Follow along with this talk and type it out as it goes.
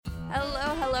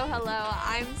Hello.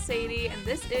 I'm Sadie, and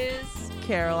this is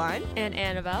Caroline and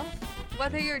Annabelle.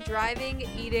 Whether you're driving,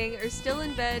 eating, or still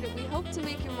in bed, we hope to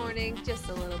make your morning just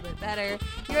a little bit better.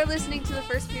 You're listening to the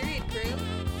First Period Crew.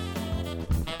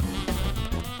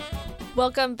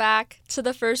 Welcome back to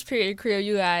the First Period Crew,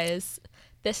 you guys.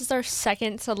 This is our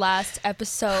second to last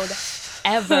episode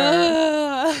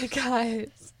ever.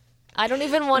 Guys, I don't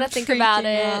even want to think about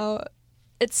it. Out.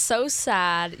 It's so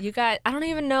sad. You guys, I don't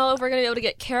even know if we're going to be able to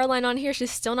get Caroline on here.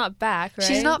 She's still not back, right?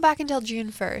 She's not back until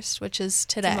June 1st, which is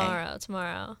today.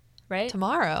 Tomorrow, right?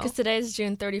 Tomorrow? Because today is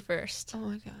June 31st. Oh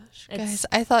my gosh. Guys,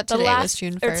 I thought today was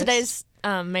June 1st. Or today's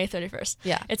May 31st.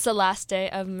 Yeah. It's the last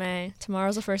day of May.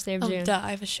 Tomorrow's the first day of June. Duh,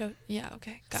 I have a show. Yeah,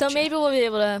 okay. Gotcha. So maybe we'll be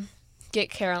able to get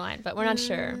Caroline, but we're not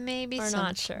sure. Maybe we're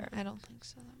not sure. I don't think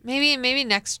so. Maybe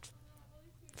next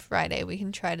Friday we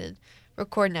can try to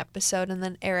record an episode and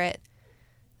then air it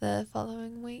the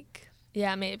following week.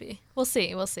 Yeah, maybe. We'll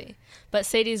see. But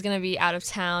Sadie's going to be out of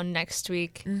town next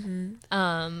week.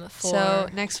 Mm-hmm. So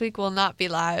next week will not be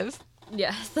live.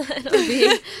 Yes.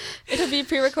 it'll be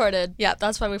pre-recorded. Yeah,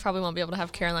 that's why we probably won't be able to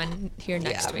have Caroline here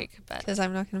next week. Because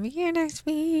I'm not going to be here next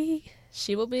week.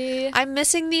 She will be. I'm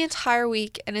missing the entire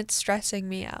week, and it's stressing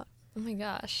me out. Oh my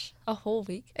gosh. A whole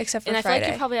week? Except for Friday. And I Friday. feel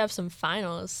like you probably have some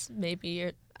finals, maybe.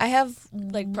 Or I have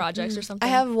like projects or something.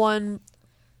 I have one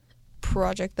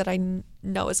project that I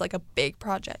know is like a big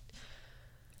project.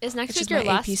 Is next week your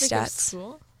last week of stats.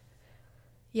 School?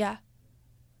 Yeah.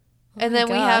 Oh and then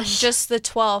we have just the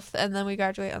 12th, and then we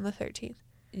graduate on the 13th.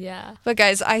 Yeah. But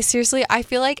guys, I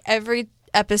feel like every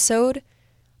episode,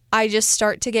 I just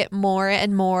start to get more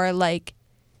and more like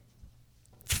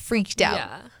freaked out.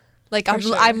 Yeah. Like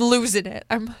I'm losing it.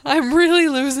 I'm really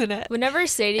losing it. Whenever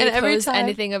Sadie posts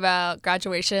anything about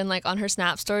graduation, like on her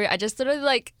Snap story, I just literally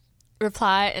like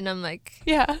reply, and I'm like,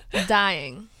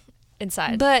 dying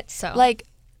inside. But so like,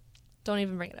 don't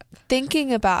even bring it up.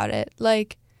 Thinking about it,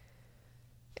 like,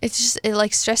 it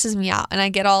like stresses me out, and I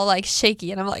get all like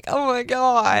shaky, and I'm like, oh my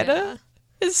god,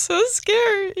 it's so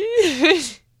scary.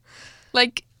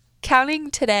 Like counting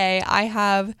today,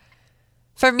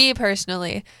 for me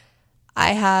personally,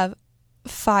 I have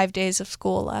 5 days of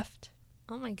school left.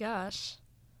 Oh my gosh.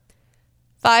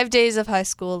 5 days of high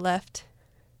school left.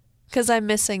 Because I'm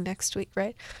missing next week,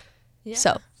 right? Yeah.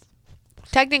 So,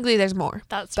 technically there's more.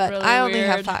 But really I only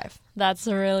have 5. That's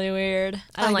really weird.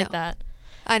 I don't like that.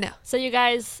 I know. So you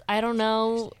guys, I don't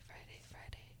know.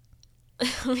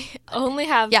 Friday. We only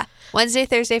have... Yeah. Wednesday,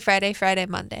 Thursday, Friday,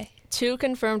 Monday. 2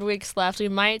 confirmed weeks left. We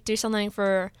might do something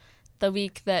for the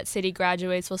week that Sadie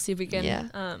graduates. We'll see if we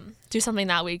can do something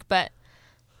that week. But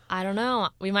I don't know.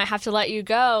 We might have to let you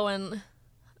go and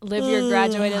live your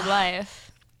graduated life.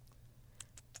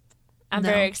 I'm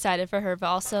very excited for her, but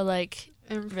also, like,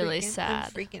 really sad.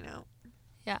 I'm freaking out.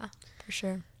 Yeah, for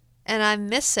sure. And I'm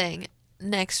missing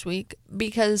next week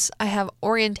because I have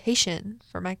orientation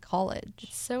for my college.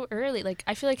 It's so early. Like,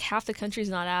 I feel like half the country's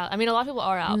not out. I mean, a lot of people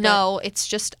are out. No, it's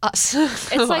just us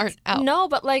it's who like, aren't out. No,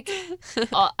 but, like,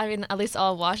 at least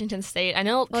all of Washington State. I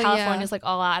know California's, like,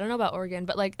 all out. I don't know about Oregon,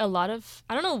 but, like, a lot of...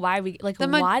 I don't know why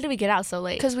why do we get out so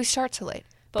late? Because we start so late.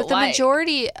 But the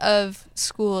majority of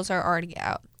schools are already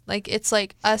out. Like, it's,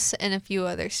 like, us and a few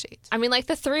other states. I mean, like,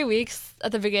 the 3 weeks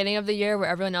at the beginning of the year where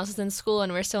everyone else is in school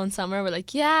and we're still in summer, we're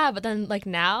like, yeah, but then, like,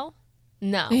 now?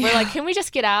 No. Yeah. We're like, can we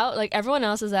just get out? Like, everyone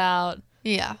else is out.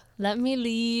 Yeah. Let me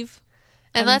leave.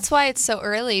 And that's why it's so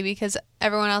early, because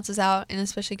everyone else is out, and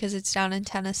especially because it's down in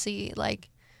Tennessee. Like,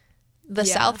 the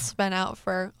South's been out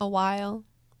for a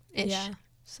while-ish. Yeah.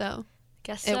 So,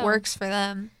 guess it works for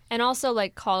them. And also,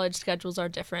 like, college schedules are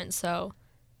different, so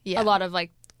a lot of,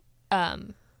 like,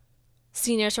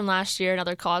 seniors from last year and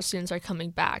other college students are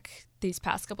coming back these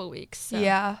past couple weeks. So.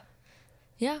 Yeah.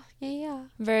 Yeah. Yeah.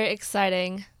 Very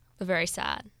exciting, but very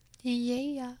sad.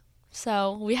 Yeah.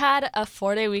 So we had a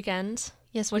 4-day weekend.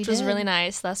 Yes, which was really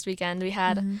nice last weekend. We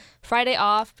had Friday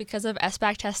off because of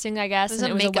SBAC testing, I guess,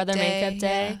 and it was a weather makeup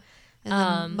day. Yeah. And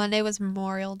then Monday was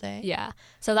Memorial Day. Yeah.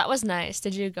 So that was nice.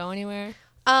 Did you go anywhere?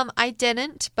 I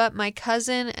didn't, but my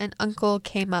cousin and uncle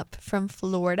came up from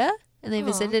Florida. And they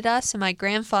visited us, and my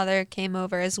grandfather came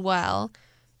over as well.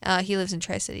 He lives in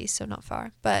Tri-Cities, so not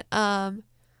far. But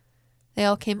they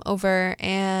all came over,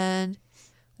 and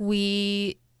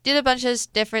we did a bunch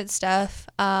of different stuff.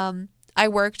 I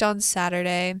worked on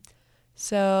Saturday,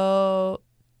 so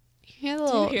you hear a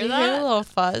little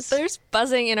fuzz. There's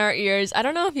buzzing in our ears. I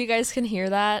don't know if you guys can hear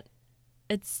that.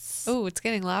 It's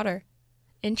getting louder.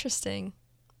 Interesting.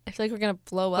 I feel like we're gonna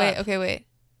blow up. Wait.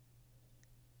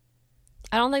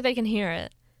 I don't think they can hear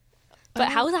it. But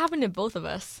how does it happen to both of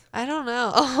us? I don't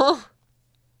know.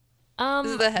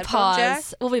 This is the headphone pause. jack?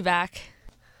 We'll be back.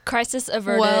 crisis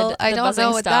averted. Well, I the don't buzzing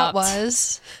know what stopped. that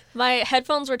was. My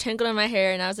headphones were tangled in my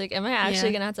hair, and I was like, am I actually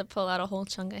Yeah. going to have to pull out a whole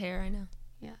chunk of hair right now?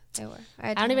 Yeah, they were.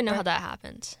 I don't even know how that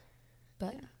happened.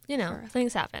 But, sure.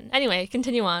 things happen. Anyway,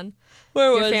 continue on.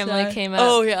 Where Your family came up.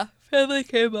 Oh, yeah. Family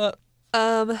came up.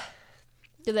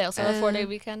 Did they also have a 4-day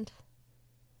weekend?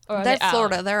 Or are They're they out?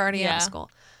 Florida. They're already out Yeah. of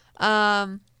school.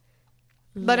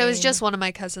 But it was Lame. just one of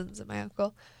my cousins and my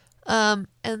uncle. And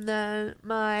then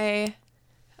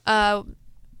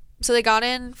so they got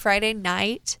in Friday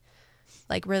night,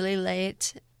 like really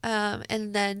late.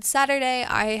 And then Saturday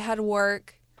I had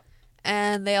work,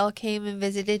 and they all came and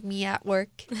visited me at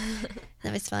work.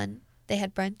 That was fun. They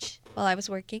had brunch while I was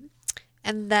working.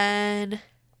 And then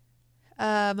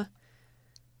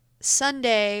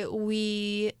Sunday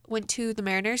we went to the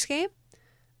Mariners game.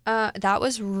 That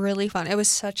was really fun. It was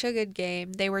such a good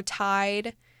game. They were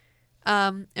tied.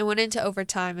 It went into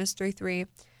overtime. It was 3-3.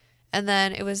 And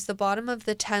then it was the bottom of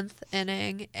the 10th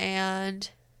inning, and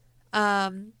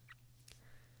I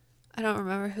don't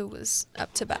remember who was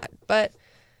up to bat, but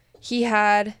we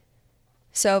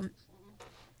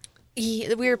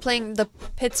were playing the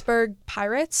Pittsburgh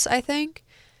Pirates, I think.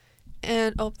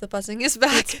 And the buzzing is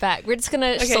back. It's back. We're just going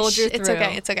to soldier through.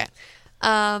 It's okay.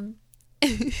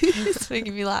 It's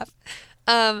making me laugh.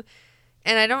 And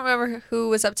I don't remember who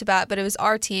was up to bat, but it was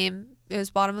our team. It was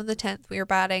bottom of the 10th. We were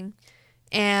batting,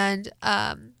 and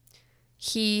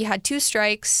he had 2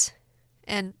 strikes,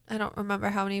 and I don't remember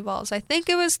how many balls. I think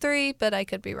it was 3, but I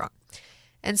could be wrong.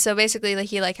 And so basically,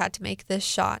 he had to make this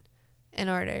shot in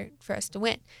order for us to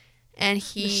win, and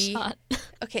he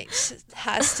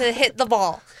has to hit the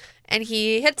ball, and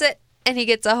he hits it, and he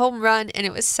gets a home run, and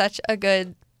it was such a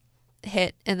good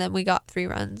hit, and then we got 3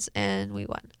 runs and we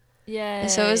won. Yeah.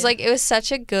 And so it was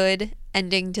such a good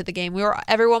ending to the game.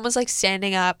 Everyone was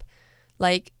standing up,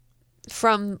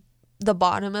 from the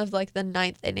bottom of the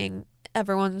 9th inning.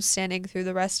 Everyone was standing through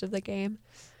the rest of the game,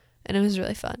 and it was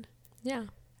really fun. Yeah.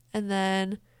 And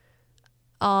then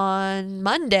on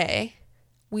Monday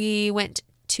we went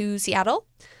to Seattle,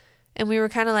 and we were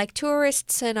kind of like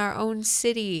tourists in our own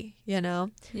city,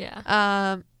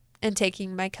 Yeah. and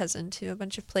taking my cousin to a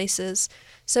bunch of places.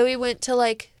 So we went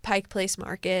to Pike Place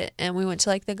Market, and we went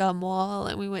to the Gum Wall,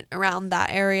 and we went around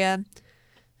that area.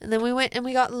 And then we went and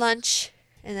we got lunch,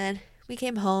 and then we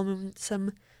came home, and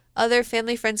some other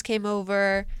family friends came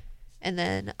over, and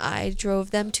then I drove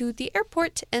them to the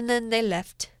airport, and then they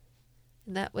left.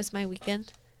 And that was my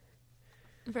weekend.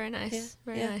 Very nice.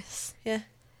 Yeah. Very nice. Yeah.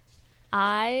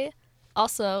 I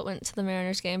also went to the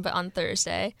Mariners game, but on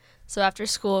Thursday. So after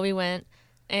school we went,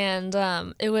 and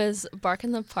it was Bark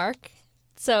in the Park.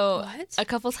 So What? a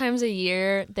couple times a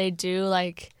year they do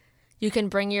you can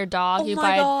bring your dog. Oh you my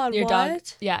buy God, your dog.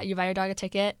 what? Yeah, you buy your dog a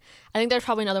ticket. I think there's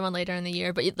probably another one later in the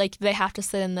year, but they have to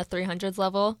sit in the 300s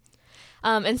level.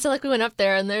 And so we went up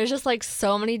there, and there's just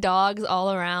so many dogs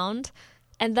all around.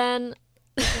 And then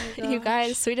you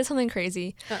guys, so we did something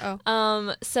crazy. So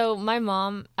I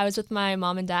was with my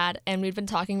mom and dad, and we'd been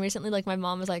talking recently. My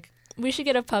mom was like, we should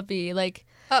get a puppy.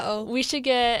 We should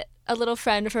get a little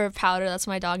friend for Powder. That's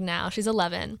my dog now. She's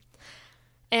 11.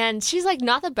 And she's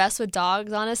not the best with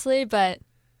dogs, honestly, but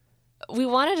we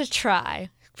wanted to try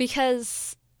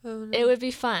because it would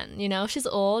be fun. She's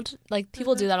old.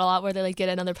 People do that a lot where they get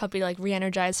another puppy to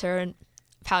re-energize her, and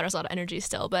Powder's a lot of energy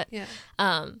still, but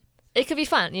it could be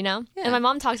fun, Yeah. And my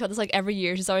mom talks about this every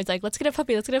year. She's always let's get a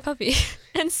puppy, let's get a puppy.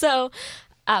 And so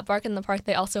at Bark in the Park,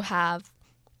 they also have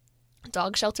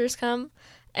dog shelters come,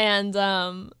 and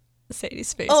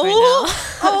Sadie's face right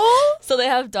now. So they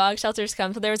have dog shelters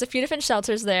come. So there was a few different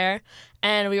shelters there,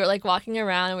 and we were like walking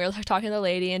around, and we were talking to the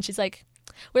lady, and she's like,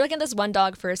 we were looking at this one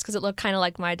dog first because it looked kind of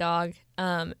like my dog,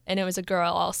 and it was a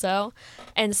girl also,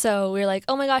 and so we were like,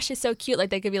 oh my gosh, she's so cute, like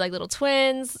they could be like little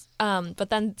twins, but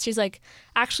then she's like,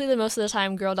 actually the most of the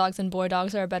time girl dogs and boy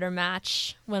dogs are a better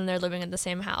match when they're living in the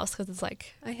same house because it's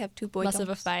like I have 2 boy less dogs of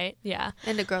a fight. Yeah.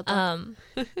 and a girl dog.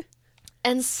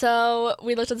 And so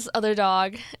we looked at this other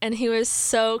dog, and he was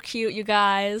so cute, you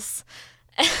guys.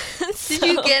 Did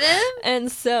you get him?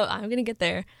 And so I'm gonna get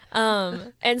there.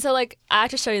 And so I have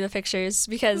to show you the pictures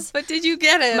because But did you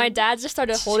get him? my dad just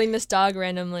started holding this dog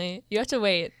randomly. You have to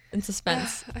wait in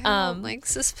suspense. I don't like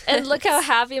suspense. And look how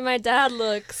happy my dad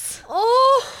looks.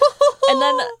 Oh. And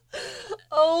then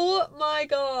oh my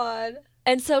God.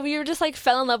 And so we were just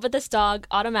fell in love with this dog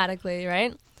automatically,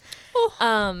 right?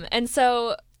 And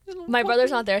so my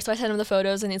brother's not there, so I sent him the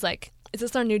photos, and he's like, is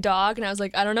this our new dog? And I was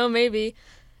like, I don't know, maybe.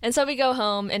 And so we go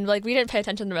home, and we didn't pay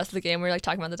attention to the rest of the game. We were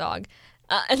talking about the dog.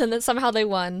 And then somehow they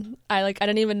won. I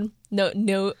didn't even know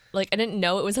I didn't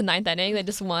know it was the 9th inning. They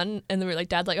just won, and they were like,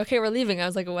 Dad's like, okay, we're leaving. I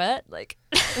was like, what? Like,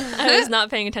 I was not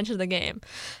paying attention to the game.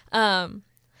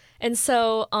 And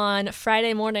so on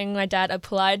Friday morning, my dad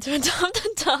applied to adopt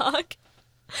a dog.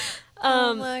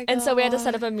 Oh my and so we had to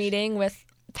set God. up a meeting with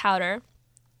Powder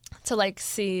to like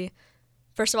see,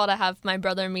 first of all, to have my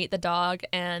brother meet the dog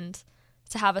and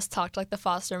to have us talk to like the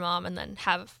foster mom, and then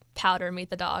have Powder meet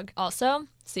the dog also,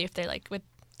 see if they like would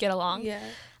get along. Yeah.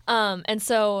 And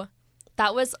so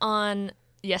that was on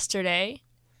yesterday.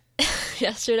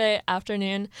 Yesterday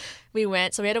afternoon we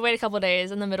went, so we had to wait a couple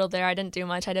days. In the middle there, I didn't do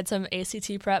much. I did some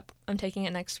ACT prep. I'm taking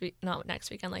it next week, not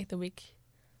next weekend, like the week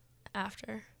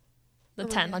after, the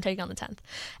 10th. I'm taking on the 10th.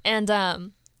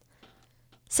 And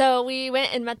so we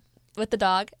went and met with the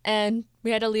dog, and we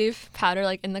had to leave Powder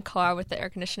like in the car with the air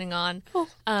conditioning on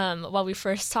while we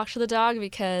first talked to the dog,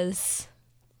 because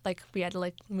like we had to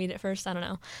like meet it first. I don't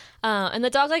know. And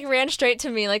the dog like ran straight to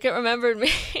me, like it remembered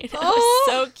me. It was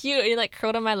so cute. He like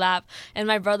curled on my lap, and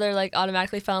my brother like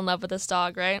automatically fell in love with this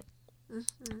dog, right?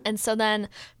 Mm-hmm. And so then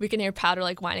we can hear Powder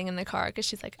like whining in the car, because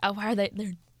she's like, oh, why are they're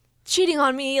cheating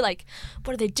on me? Like,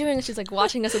 what are they doing? And she's like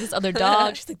watching us with this other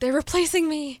dog. She's like, they're replacing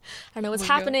me. I don't know what's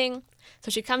happening. God. So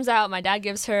she comes out. My dad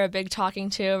gives her a big talking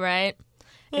to, right?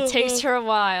 It takes her a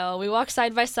while. We walk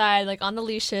side by side, like on the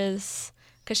leashes,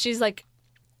 because she's like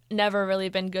never really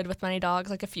been good with many dogs.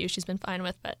 Like a few she's been fine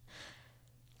with, but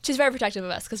she's very protective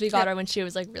of us, because we got her when she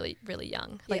was like really, really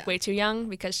young, like way too young,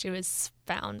 because she was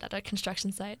found at a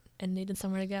construction site and needed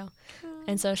somewhere to go.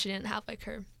 And so she didn't have like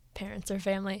her parents or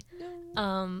family.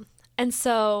 And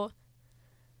so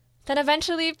then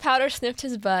eventually Powder sniffed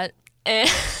his butt, and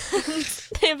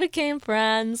they became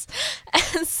friends.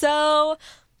 And so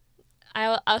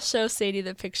I'll show Sadie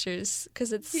the pictures,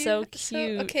 because it's so cute. So,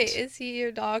 okay, is he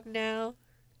your dog now?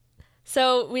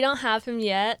 So we don't have him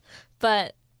yet,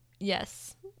 but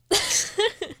yes.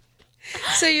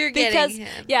 So you're getting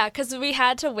him. Yeah, because we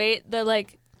had to wait.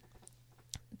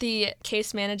 The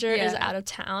case manager is out of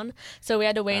town, so we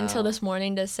had to wait until this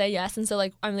morning to say yes. And so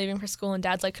like I'm leaving for school, and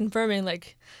Dad's like confirming,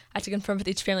 like I have to confirm with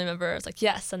each family member. I was like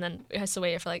yes, and then we have to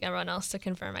wait for like everyone else to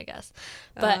confirm, I guess.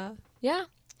 But yeah,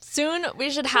 soon we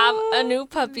should have a new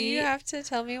puppy. You have to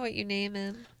tell me what you name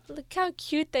him. Look how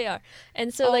cute they are.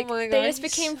 And so like they just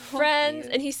became friends,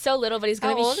 and he's so little, but he's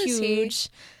gonna be huge.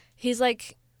 He's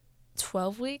like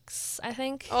 12 weeks, I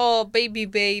think. Oh, baby.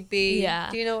 Yeah.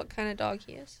 Do you know what kind of dog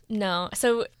he is? No.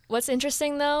 So what's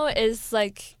interesting though is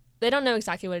like they don't know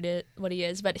exactly what he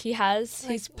is, but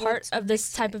he's part of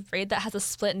this type of breed that has a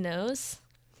split nose.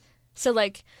 So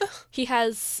like he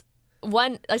has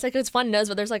one, like it's one nose,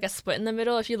 but there's like a split in the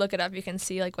middle. If you look it up, you can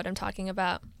see like what I'm talking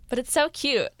about. But it's so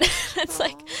cute. It's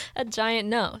like a giant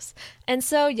nose. And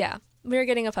so yeah, we're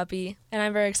getting a puppy, and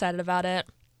I'm very excited about it.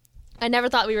 I never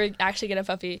thought we would actually get a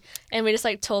puppy, and we just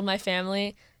like told my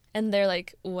family, and they're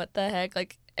like, what the heck?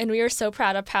 Like, and we were so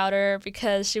proud of Powder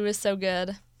because she was so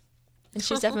good, and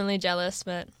she's definitely jealous,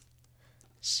 but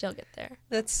she'll get there.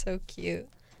 That's so cute.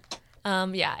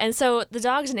 Yeah, and so the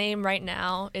dog's name right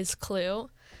now is Clue.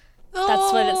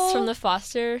 That's what it's from the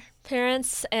foster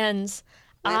parents, and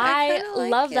I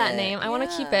love that name. I want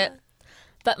to keep it,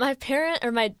 but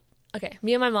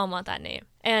me and my mom want that name,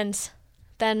 and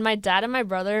then my dad and my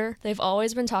brother, they've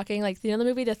always been talking, like, you know the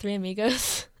movie The Three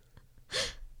Amigos?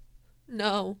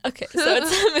 No. Okay, so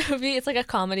it's a movie. It's like a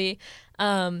comedy.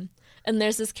 And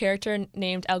there's this character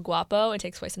named El Guapo. It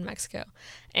takes place in Mexico.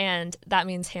 And that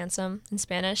means handsome in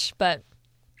Spanish, but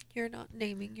you're not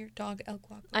naming your dog El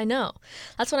Guapo. I know.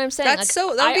 That's what I'm saying. That'd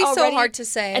be so hard to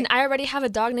say. And I already have a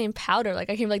dog named Powder. Like,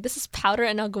 I can be like, this is Powder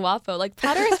and El Guapo. Like,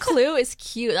 Powder and Clue is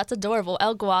cute. That's adorable.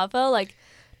 El Guapo, like,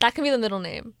 that can be the middle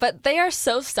name, but they are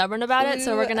so stubborn about it,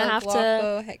 so we're gonna have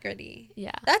to. Haggerty.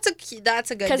 Yeah, that's a good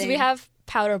name. Because we have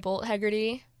Powder Bolt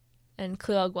Haggerty and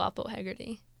Clue El Guapo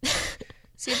Haggerty.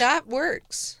 See, that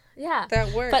works. Yeah,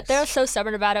 that works. But they're so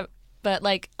stubborn about it. But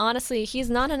like honestly, he's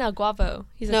not an El Guapo.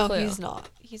 He's a Clue. No, he's not.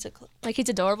 He's a Clue. Like he's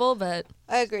adorable, but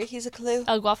I agree. He's a Clue.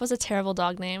 El Guapo's a terrible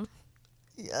dog name.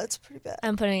 Yeah, it's pretty bad.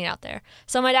 I'm putting it out there.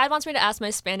 So my dad wants me to ask my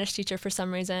Spanish teacher for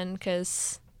some reason,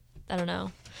 because I don't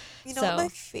know. You know what my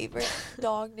favorite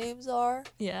dog names are?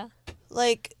 Yeah.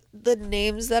 Like, the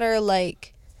names that are,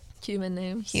 like... Human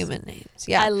names.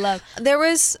 Yeah. I love... There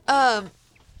was, That's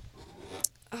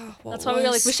why we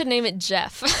were like, we should name it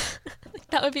Jeff.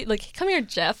 That would be, like, come here,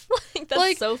 Jeff. Like, that's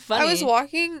like, so funny. I was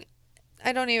walking...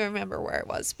 I don't even remember where it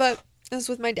was, but it was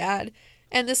with my dad.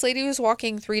 And this lady was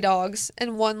walking 3 dogs,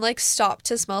 and one, like, stopped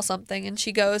to smell something, and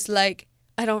she goes, like...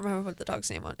 I don't remember what the dog's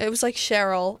name was. It was like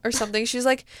Cheryl or something. She was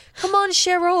like, come on,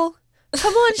 Cheryl.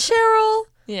 Come on, Cheryl.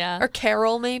 Yeah. Or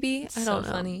Carol, maybe. I don't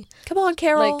know. Funny. Come on,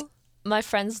 Carol. Like, my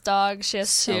friend's dog, she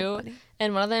has two. Funny.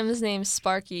 And one of them is named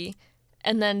Sparky.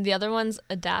 And then the other one's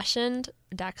a Dachshund.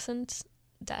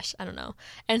 I don't know.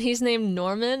 And he's named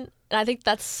Norman. And I think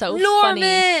that's so funny.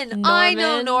 Norman! I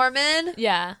know Norman.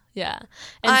 Yeah. And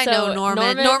I know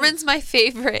Norman. Norman's my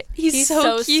favorite. He's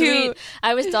so cute. Sweet.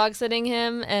 I was dog sitting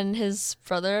him and his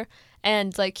brother.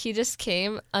 And, like, he just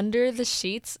came under the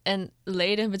sheets and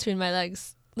laid in between my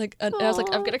legs. Like, and I was like,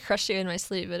 I'm going to crush you in my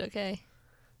sleep, but okay.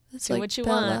 That's do like what you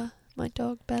Bella, want. My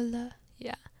dog, Bella.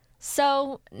 Yeah.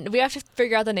 So, we have to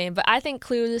figure out the name. But I think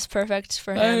Clue is perfect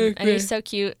for him. And he's so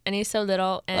cute. And he's so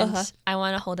little. And I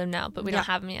want to hold him now. But we don't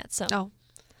have him yet. So,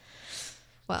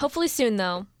 well. Hopefully soon,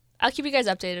 though. I'll keep you guys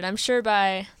updated. I'm sure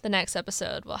by the next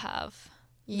episode, we'll have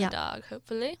the dog,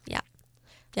 hopefully. Yeah.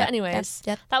 But anyways,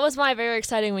 that was my very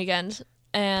exciting weekend.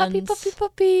 And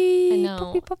puppy. I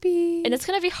know. Puppy. And it's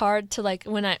going to be hard to, like,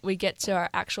 when we get to our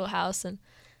actual house and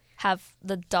have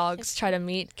the dogs try to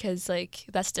meet because, like,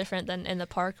 that's different than in the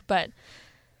park. But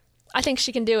I think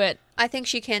she can do it. I think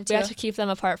she can, too. We have to keep them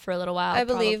apart for a little while. I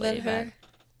believe in her.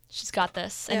 She's got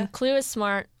this. And Clue is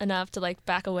smart enough to, like,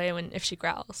 back away if she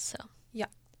growls. So yeah.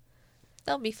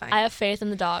 They'll be fine. I have faith in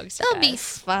the dogs. They'll be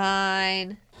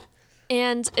fine.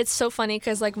 And it's so funny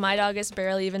because, like, my dog is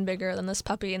barely even bigger than this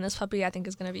puppy, and this puppy I think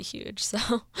is going to be huge.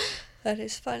 So that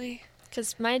is funny.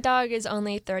 Because my dog is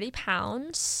only 30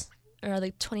 pounds, or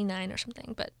like 29 or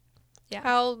something, but yeah.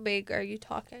 How big are you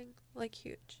talking? Like,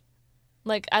 huge?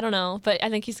 Like, I don't know, but I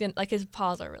think he's going to, like, his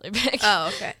paws are really big.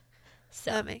 Oh, okay.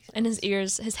 So, that makes sense. And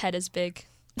his head is big.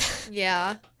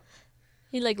 Yeah.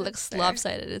 He, like, looks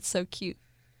lopsided. It's so cute.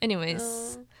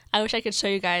 Anyways, I wish I could show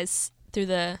you guys through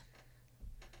the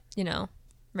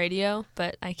radio,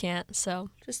 but I can't, so.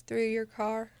 Just through your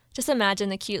car. Just imagine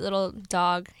the cute little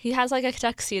dog. He has like a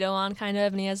tuxedo on kind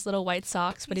of, and he has little white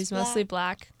socks, but he's mostly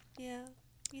black. Yeah,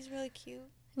 he's really cute.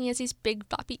 And he has these big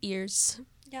floppy ears.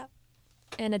 Yeah.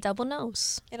 And a double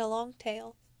nose. And a long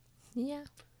tail. Yeah.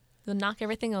 He'll knock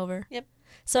everything over. Yep.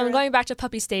 So I'm going back to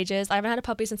puppy stages. I haven't had a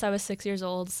puppy since I was 6 years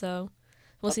old, so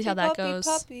we'll see how that goes.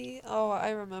 Puppy. Oh, I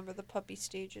remember the puppy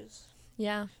stages.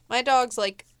 Yeah. My dog's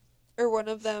or one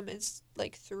of them is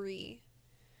 3.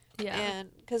 Yeah. And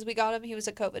because we got him, he was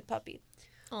a COVID puppy.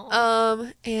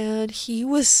 Aww. And he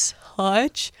was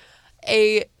such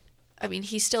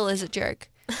he still is a jerk,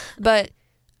 but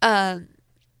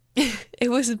it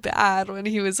was bad when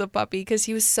he was a puppy because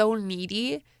he was so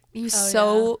needy. He was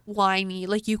whiny.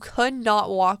 Like, you could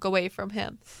not walk away from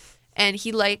him. And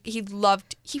he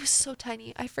was so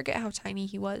tiny. I forget how tiny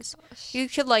he was. He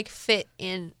could fit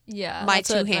in my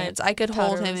 2 hands. I could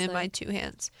hold him in my 2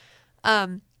 hands.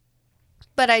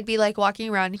 But I'd be walking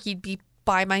around and he'd be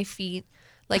by my feet,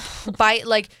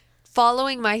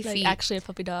 following my feet. Actually a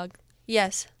puppy dog.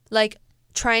 Yes.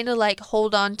 Trying to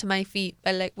hold on to my feet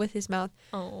by with his mouth.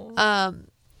 Oh.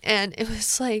 And it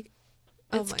was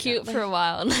it's cute for a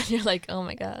while, and then you're like, oh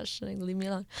my gosh, leave me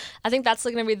alone. I think that's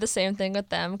going to be the same thing with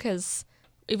them, because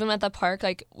even at the park,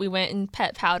 we went and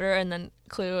pet Powder, and then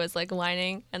Clue was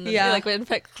whining, and then we went and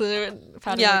pet Clue, and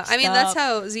Powder I mean, that's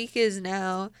how Zeke is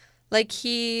now.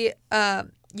 He,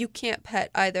 you can't pet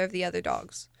either of the other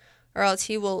dogs, or else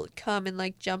he will come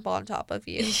and jump on top of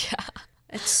you. Yeah.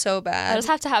 It's so bad. I just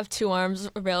have to have 2 arms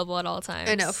available at all times.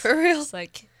 I know, for real. It's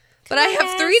but I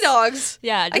have 3 dogs.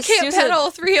 Yeah, I can't pet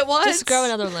all 3 at once. Just grow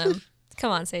another limb.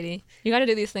 Come on, Sadie. You got to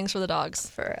do these things for the dogs.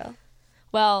 For real.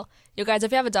 Well, you guys,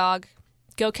 if you have a dog,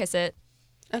 go kiss it.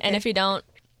 Okay. And if you don't,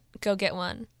 go get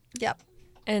one. Yep.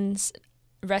 And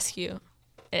rescue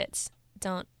it.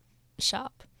 Don't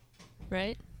shop.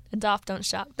 Right? Adopt, don't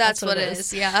shop. That's what it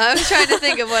is. Yeah, I was trying to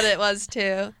think of what it was,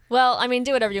 too. Well, I mean,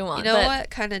 do whatever you want. You know what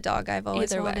kind of dog I've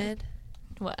always wanted?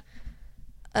 What?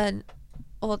 An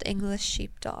old English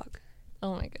sheepdog.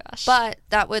 Oh my gosh. But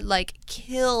that would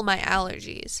kill my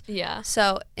allergies. Yeah.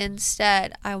 So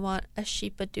instead, I want a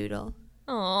sheepadoodle.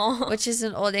 Oh. Which is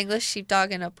an old English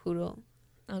sheepdog and a poodle.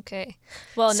 Okay.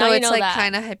 Well, so now you it's know that.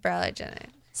 kind of hyperallergenic.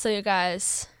 So you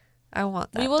guys, I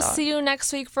want that. We will dog. see you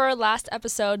next week for our last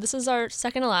episode. This is our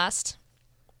second to last.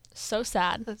 So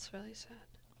sad. That's really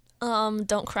sad.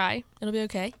 Don't cry. It'll be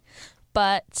okay.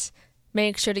 But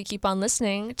make sure to keep on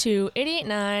listening to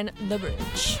 88.9 The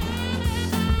Bridge.